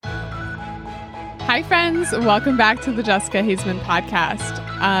Hi, friends. Welcome back to the Jessica Hazeman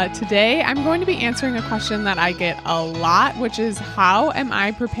podcast. Today, I'm going to be answering a question that I get a lot, which is how am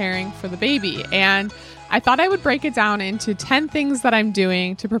I preparing for the baby? And I thought I would break it down into 10 things that I'm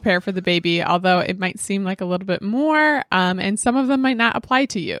doing to prepare for the baby, although it might seem like a little bit more, and some of them might not apply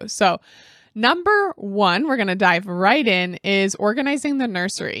to you. So number one, we're going to dive right in, is organizing the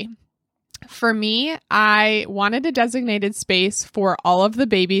nursery. For me, I wanted a designated space for all of the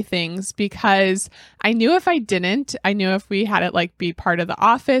baby things because I knew if I didn't, I knew if we had it like be part of the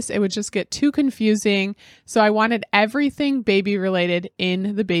office, it would just get too confusing. So I wanted everything baby related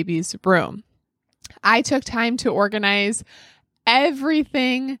in the baby's room. I took time to organize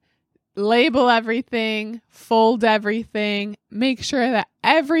everything, label everything, fold everything, make sure that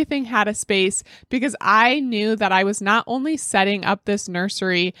everything had a space because I knew that I was not only setting up this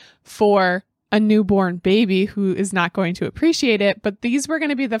nursery for a newborn baby who is not going to appreciate it, but these were going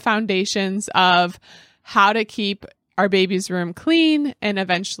to be the foundations of how to keep our baby's room clean and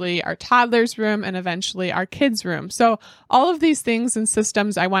eventually our toddler's room and eventually our kids' room. So all of these things and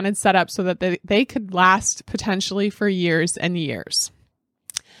systems I wanted set up so that they could last potentially for years and years.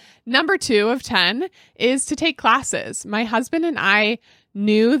 Number 2 of 10 is to take classes. My husband and I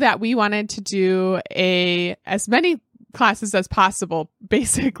knew that we wanted to do as many classes as possible,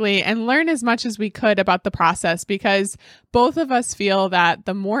 basically, and learn as much as we could about the process because both of us feel that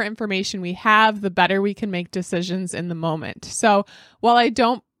the more information we have, the better we can make decisions in the moment. So while I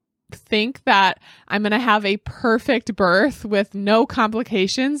don't think that I'm going to have a perfect birth with no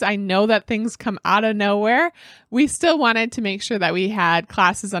complications, I know that things come out of nowhere. We still wanted to make sure that we had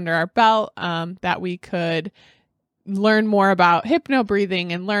classes under our belt, that we could learn more about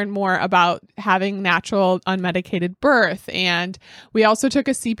hypnobreathing and learn more about having natural unmedicated birth. And we also took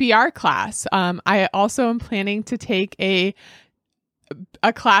a CPR class. I also am planning to take a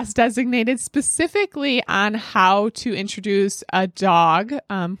class designated specifically on how to introduce a dog.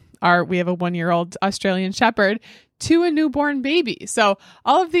 We have a 1-year-old Australian Shepherd to a newborn baby. So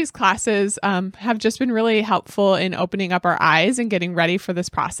all of these classes have just been really helpful in opening up our eyes and getting ready for this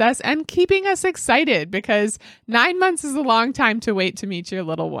process and keeping us excited because 9 months is a long time to wait to meet your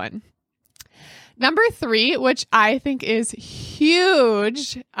little one. Number 3, which I think is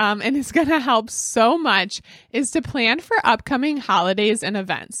huge and is going to help so much, is to plan for upcoming holidays and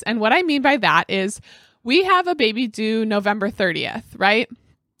events. And what I mean by that is we have a baby due November 30th, right?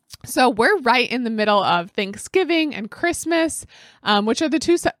 So we're right in the middle of Thanksgiving and Christmas, which are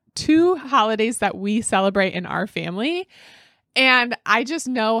the two holidays that we celebrate in our family. And I just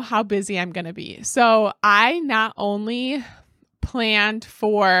know how busy I'm going to be. So I not only planned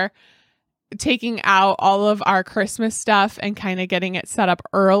for taking out all of our Christmas stuff and kind of getting it set up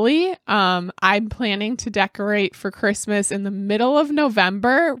early. I'm planning to decorate for Christmas in the middle of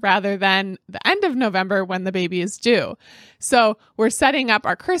November rather than the end of November when the baby is due. So we're setting up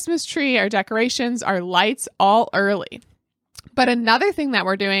our Christmas tree, our decorations, our lights all early. But another thing that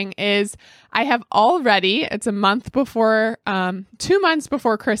we're doing is I have already, it's a month before, 2 months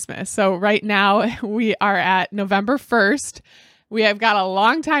before Christmas. So right now we are at November 1st. We have got a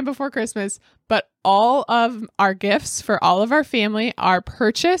long time before Christmas, but all of our gifts for all of our family are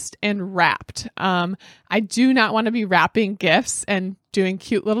purchased and wrapped. I do not want to be wrapping gifts and doing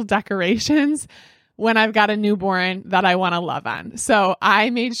cute little decorations when I've got a newborn that I want to love on. So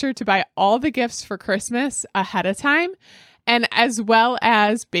I made sure to buy all the gifts for Christmas ahead of time, and as well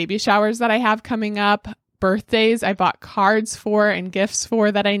as baby showers that I have coming up, birthdays I bought cards for and gifts for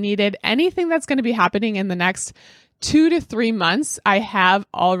that I needed. Anything that's going to be happening in the next 2 to 3 months, I have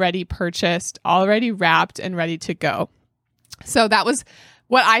already purchased, already wrapped, and ready to go. So that was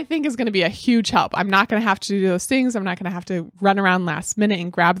what I think is going to be a huge help. I'm not going to have to do those things. I'm not going to have to run around last minute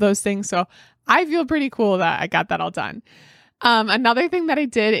and grab those things. So I feel pretty cool that I got that all done. Another thing that I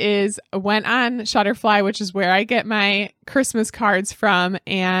did is went on Shutterfly, which is where I get my Christmas cards from,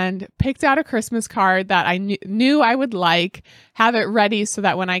 and picked out a Christmas card that I knew I would like, have it ready so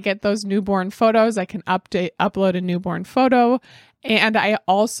that when I get those newborn photos, I can upload a newborn photo. And I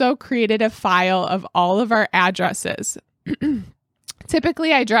also created a file of all of our addresses.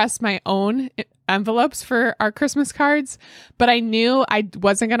 Typically, I address my own envelopes for our Christmas cards, but I knew I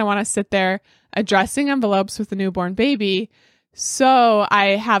wasn't going to want to sit there addressing envelopes with a newborn baby. So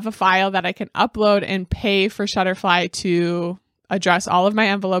I have a file that I can upload and pay for Shutterfly to address all of my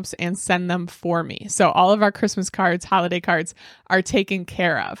envelopes and send them for me. So all of our Christmas cards, holiday cards are taken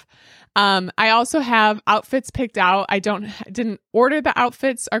care of. I also have outfits picked out. I didn't order the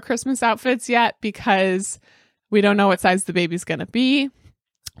outfits, our Christmas outfits yet, because we don't know what size the baby's going to be.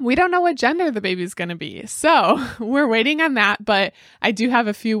 we don't know what gender the baby's going to be. So we're waiting on that, but I do have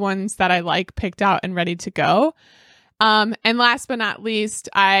a few ones that I like picked out and ready to go. And last but not least,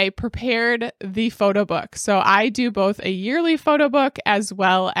 I prepared the photo book. So I do both a yearly photo book as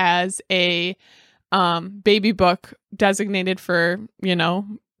well as a baby book designated for,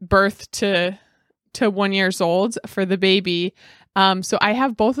 birth to 1 year old for the baby. So I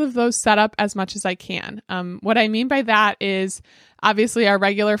have both of those set up as much as I can. What I mean by that is obviously our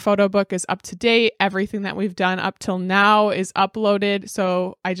regular photo book is up to date. Everything that we've done up till now is uploaded.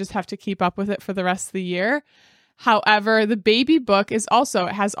 So I just have to keep up with it for the rest of the year. However, the baby book it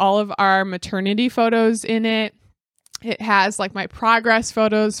has all of our maternity photos in it. It has like my progress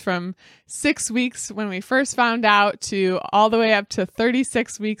photos from 6 weeks when we first found out to all the way up to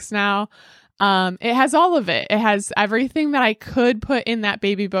 36 weeks now. It has all of it. It has everything that I could put in that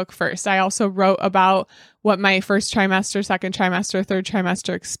baby book first. I also wrote about what my first trimester, second trimester, third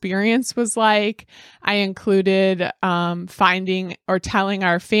trimester experience was like. I included finding or telling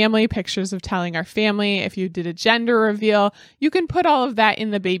our family, pictures of telling our family. If you did a gender reveal, you can put all of that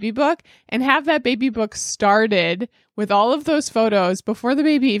in the baby book and have that baby book started with all of those photos before the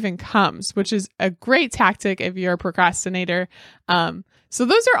baby even comes, which is a great tactic if you're a procrastinator. So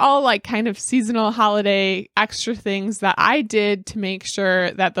those are all like kind of seasonal holiday extra things that I did to make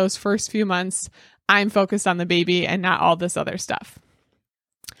sure that those first few months I'm focused on the baby and not all this other stuff.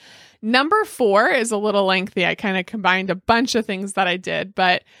 Number 4 is a little lengthy. I kind of combined a bunch of things that I did,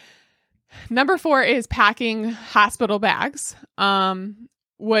 but number 4 is packing hospital bags,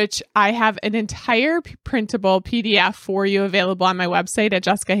 which I have an entire printable PDF for you available on my website at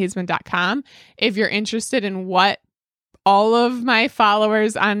jessicahazman.com. If you're interested in what all of my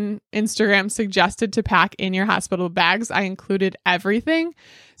followers on Instagram suggested to pack in your hospital bags, I included everything.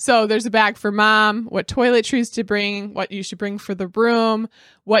 So there's a bag for mom, what toiletries to bring, what you should bring for the room,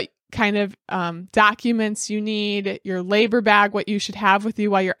 what kind of documents you need, your labor bag, what you should have with you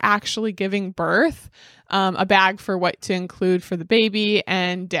while you're actually giving birth, a bag for what to include for the baby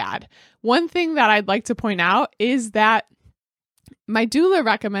and dad. One thing that I'd like to point out is that my doula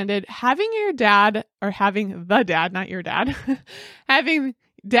recommended having your dad, or having the dad, not your dad, having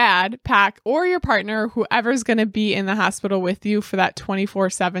dad pack, or your partner, whoever's going to be in the hospital with you for that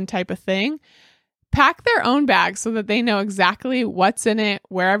 24/7 type of thing, pack their own bag so that they know exactly what's in it,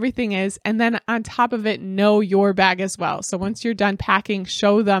 where everything is, and then on top of it, know your bag as well. So once you're done packing,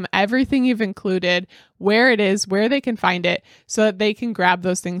 show them everything you've included, where it is, where they can find it, so that they can grab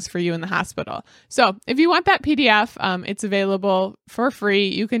those things for you in the hospital. So if you want that PDF, it's available for free.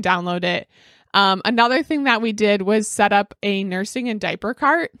 You can download it. Another thing that we did was set up a nursing and diaper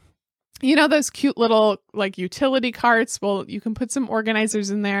cart. You know, those cute little like utility carts? Well, you can put some organizers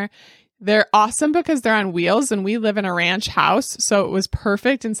in there. They're awesome because they're on wheels, and we live in a ranch house. So it was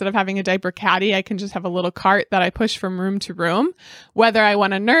perfect. Instead of having a diaper caddy, I can just have a little cart that I push from room to room. Whether I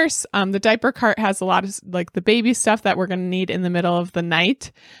want to nurse, the diaper cart has a lot of like the baby stuff that we're going to need in the middle of the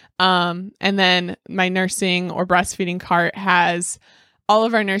night. And then my nursing or breastfeeding cart has all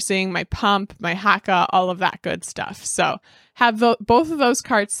of our nursing, my pump, my Haka, all of that good stuff. So have both of those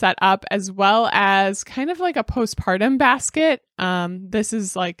carts set up, as well as kind of like a postpartum basket. This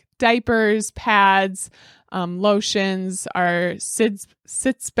is like diapers, pads, lotions, our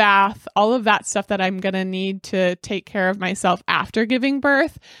sitz bath, all of that stuff that I'm going to need to take care of myself after giving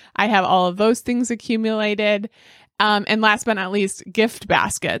birth. I have all of those things accumulated. And last but not least, gift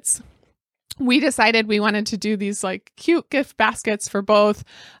baskets. We decided we wanted to do these like cute gift baskets for both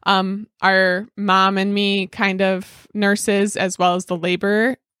our mom and me kind of nurses, as well as the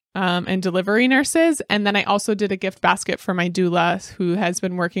labor and delivery nurses. And then I also did a gift basket for my doula, who has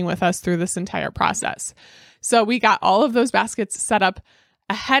been working with us through this entire process. So we got all of those baskets set up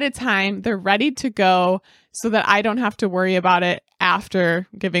ahead of time. They're ready to go so that I don't have to worry about it after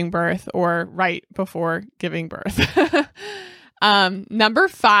giving birth or right before giving birth. Number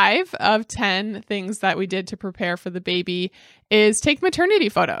 5 of 10 things that we did to prepare for the baby is take maternity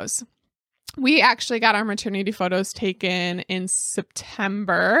photos. We actually got our maternity photos taken in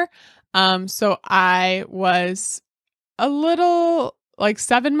September. So I was a little like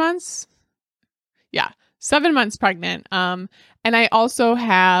 7 months. Yeah, 7 months pregnant. And I also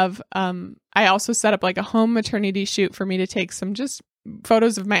have, I also set up like a home maternity shoot for me to take some just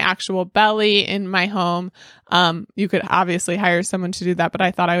photos of my actual belly in my home. You could obviously hire someone to do that, but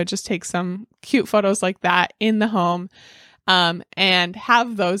I thought I would just take some cute photos like that in the home, and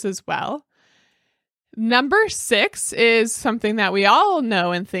have those as well. Number 6 is something that we all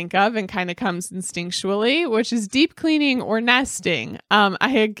know and think of and kind of comes instinctually, which is deep cleaning or nesting. I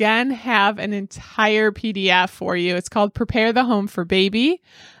again have an entire PDF for you. It's called Prepare the Home for Baby.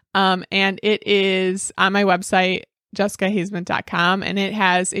 And it is on my website, jessicahazement.com. And it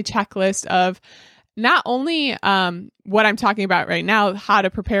has a checklist of not only what I'm talking about right now, how to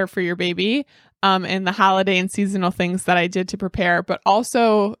prepare for your baby, and the holiday and seasonal things that I did to prepare, but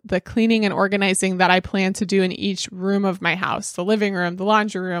also the cleaning and organizing that I plan to do in each room of my house, the living room, the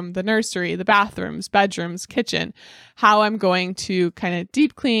laundry room, the nursery, the bathrooms, bedrooms, kitchen, how I'm going to kind of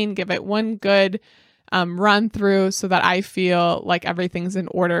deep clean, give it one good run through so that I feel like everything's in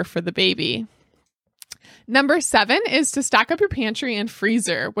order for the baby. Number 7 is to stock up your pantry and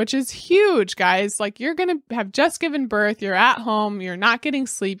freezer, which is huge, guys. Like, you're going to have just given birth, you're at home, you're not getting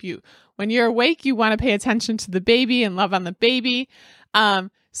sleep. When you're awake, you want to pay attention to the baby and love on the baby.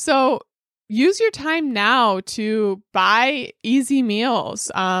 So use your time now to buy easy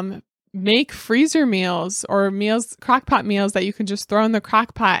meals, make freezer meals or crock-pot meals that you can just throw in the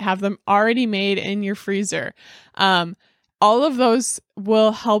crock-pot, have them already made in your freezer. All of those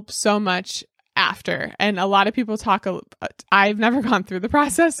will help so much after. And a lot of people talk, I've never gone through the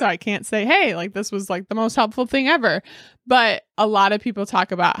process, so I can't say, hey, like this was like the most helpful thing ever. But a lot of people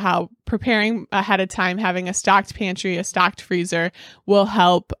talk about how preparing ahead of time, having a stocked pantry, a stocked freezer will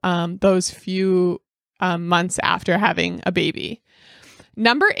help those few months after having a baby.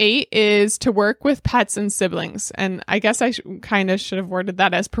 Number 8 is to work with pets and siblings. And I guess I kind of should have worded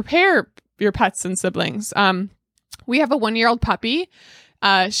that as prepare your pets and siblings. We have a 1-year-old puppy.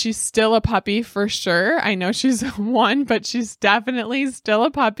 She's still a puppy for sure. I know she's 1, but she's definitely still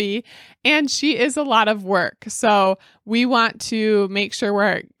a puppy, and she is a lot of work. So we want to make sure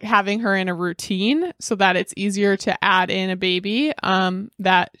we're having her in a routine so that it's easier to add in a baby,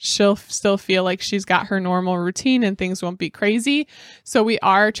 that she'll still feel like she's got her normal routine and things won't be crazy. So we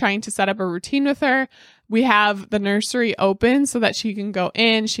are trying to set up a routine with her. We have the nursery open so that she can go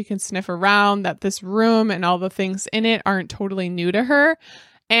in, she can sniff around, that this room and all the things in it aren't totally new to her.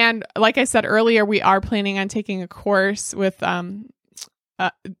 And like I said earlier, we are planning on taking a course with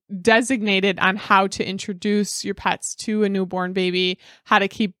designated on how to introduce your pets to a newborn baby, how to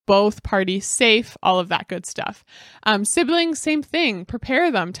keep both parties safe, all of that good stuff. Siblings, same thing.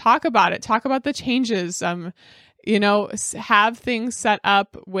 Prepare them, talk about it, talk about the changes, have things set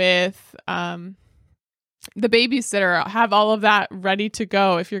up with the babysitter, have all of that ready to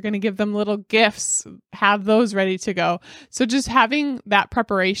go. If you're going to give them little gifts, have those ready to go. So just having that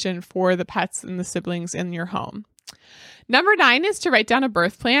preparation for the pets and the siblings in your home. Number 9 is to write down a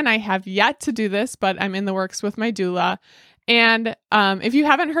birth plan. I have yet to do this, but I'm in the works with my doula. And if you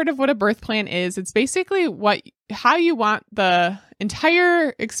haven't heard of what a birth plan is, it's basically how you want the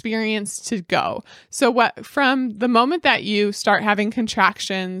entire experience to go. So from the moment that you start having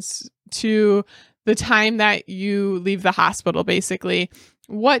contractions to the time that you leave the hospital, basically,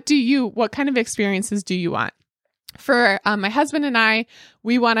 what kind of experiences do you want? For my husband and I,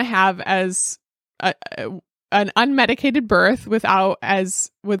 we want to have as an unmedicated birth with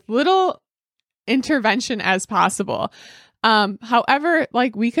little intervention as possible. However,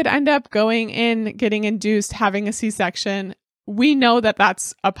 like we could end up going in, getting induced, having a C-section. We know that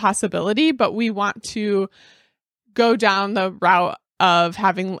that's a possibility, but we want to go down the route of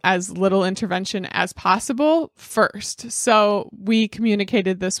having as little intervention as possible first. So we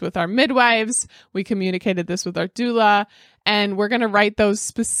communicated this with our midwives, we communicated this with our doula, and we're going to write those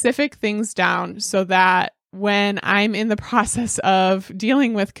specific things down so that when I'm in the process of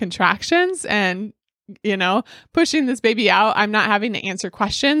dealing with contractions and, pushing this baby out, I'm not having to answer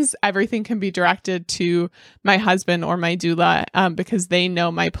questions. Everything can be directed to my husband or my doula because they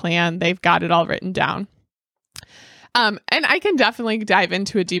know my plan. They've got it all written down. And I can definitely dive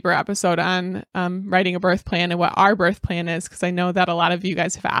into a deeper episode on writing a birth plan and what our birth plan is, because I know that a lot of you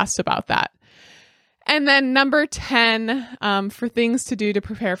guys have asked about that. And then number 10, for things to do to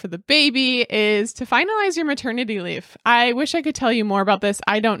prepare for the baby is to finalize your maternity leave. I wish I could tell you more about this.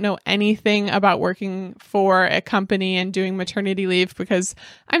 I don't know anything about working for a company and doing maternity leave because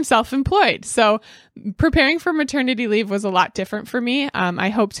I'm self-employed. So preparing for maternity leave was a lot different for me. I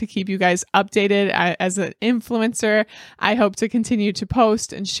hope to keep you guys updated as an influencer. I hope to continue to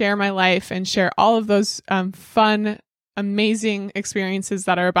post and share my life and share all of those fun, amazing experiences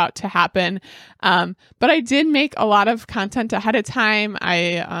that are about to happen. But I did make a lot of content ahead of time.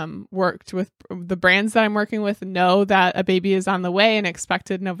 I worked with the brands that I'm working with know that a baby is on the way and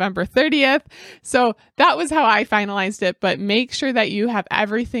expected November 30th. So that was how I finalized it. But make sure that you have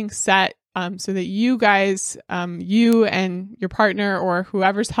everything set so that you guys, you and your partner or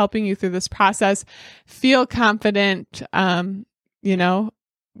whoever's helping you through this process feel confident.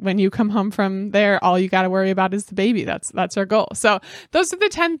 When you come home from there, all you got to worry about is the baby. That's our goal. So those are the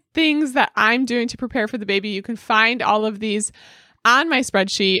 10 things that I'm doing to prepare for the baby. You can find all of these on my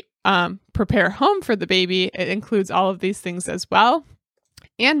spreadsheet, Prepare Home for the Baby. It includes all of these things as well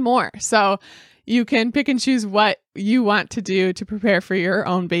and more. So you can pick and choose what you want to do to prepare for your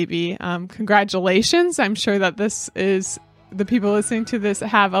own baby. Congratulations. I'm sure that the people listening to this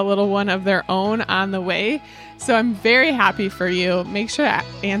have a little one of their own on the way. So I'm very happy for you. Make sure to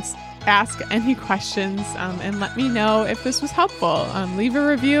ask any questions and let me know if this was helpful. Leave a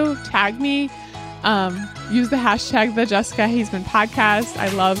review, tag me, use the hashtag the Jessica Hazeman podcast. I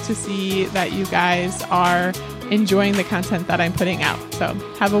love to see that you guys are enjoying the content that I'm putting out. So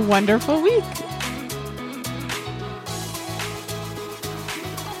have a wonderful week.